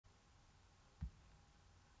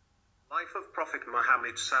Life of Prophet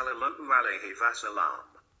Muhammad sallallahu alaihi wasallam.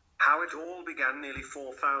 How it all began nearly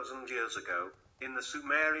 4,000 years ago. In the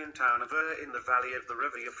Sumerian town of Ur in the valley of the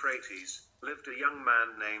river Euphrates, lived a young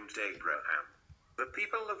man named Abraham. The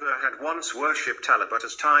people of Ur had once worshipped Allah, but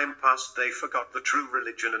as time passed they forgot the true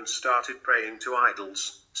religion and started praying to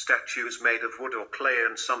idols, statues made of wood or clay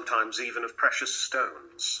and sometimes even of precious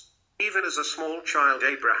stones. Even as a small child,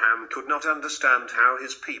 Abraham could not understand how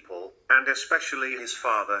his people, and especially his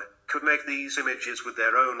father, could make these images with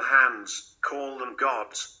their own hands, call them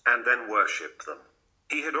gods, and then worship them.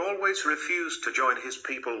 He had always refused to join his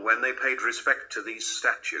people when they paid respect to these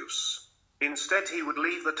statues. Instead, he would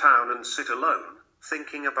leave the town and sit alone,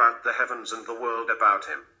 thinking about the heavens and the world about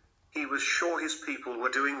him. He was sure his people were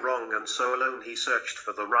doing wrong, and so alone he searched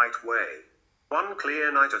for the right way. One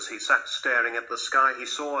clear night, as he sat staring at the sky, he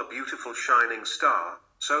saw a beautiful shining star,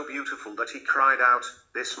 so beautiful that he cried out,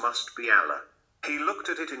 "This must be Allah." He looked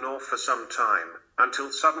at it in awe for some time, until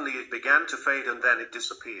suddenly it began to fade and then it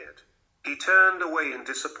disappeared. He turned away in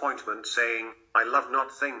disappointment, saying, "I love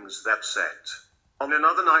not things that set." On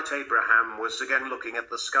another night, Abraham was again looking at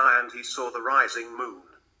the sky, and he saw the rising moon,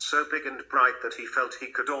 so big and bright that he felt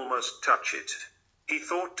he could almost touch it. He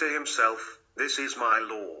thought to himself, "This is my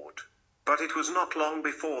Lord." But it was not long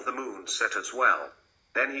before the moon set as well.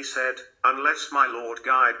 Then he said, "Unless my Lord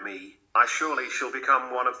guide me, I surely shall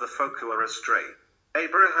become one of the folk who are astray."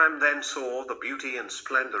 Abraham then saw the beauty and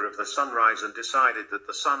splendor of the sunrise and decided that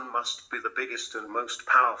the sun must be the biggest and most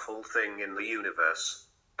powerful thing in the universe.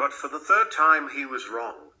 But for the third time he was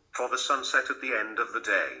wrong, for the sun set at the end of the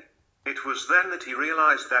day. It was then that he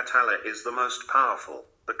realized that Allah is the most powerful,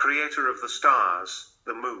 the creator of the stars,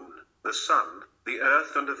 the moon, the sun, the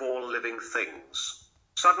earth, and of all living things.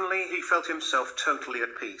 Suddenly he felt himself totally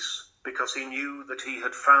at peace, because he knew that he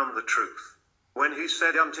had found the truth. When he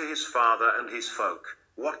said unto his father and his folk,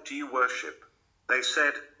 "What do you worship?" they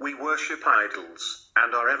said, "We worship idols,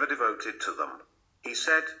 and are ever devoted to them." He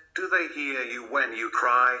said, "Do they hear you when you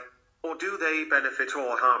cry? Or do they benefit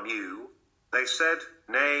or harm you?" They said,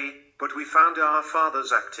 "Nay, but we found our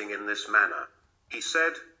fathers acting in this manner." He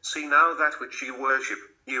said, "See now that which you worship,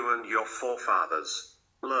 you and your forefathers.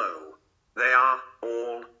 Lo, they are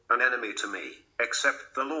all an enemy to me,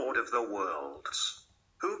 except the Lord of the worlds,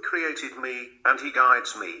 who created me, and he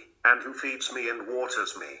guides me, and who feeds me and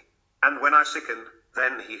waters me. And when I sicken,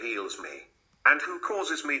 then he heals me. And who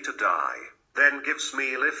causes me to die, then gives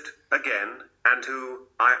me lift again, and who,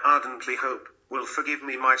 I ardently hope, will forgive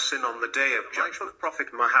me my sin on the day of judgment." Life of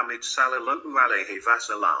Prophet Muhammad sallallahu alaihi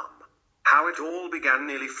wasallam. How it all began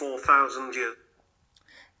nearly 4,000 years.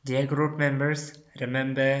 Dear group members,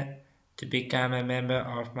 remember to become a member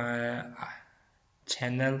of my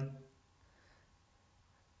channel.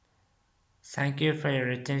 Thank you for your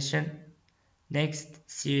attention. Next,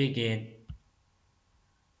 see you again.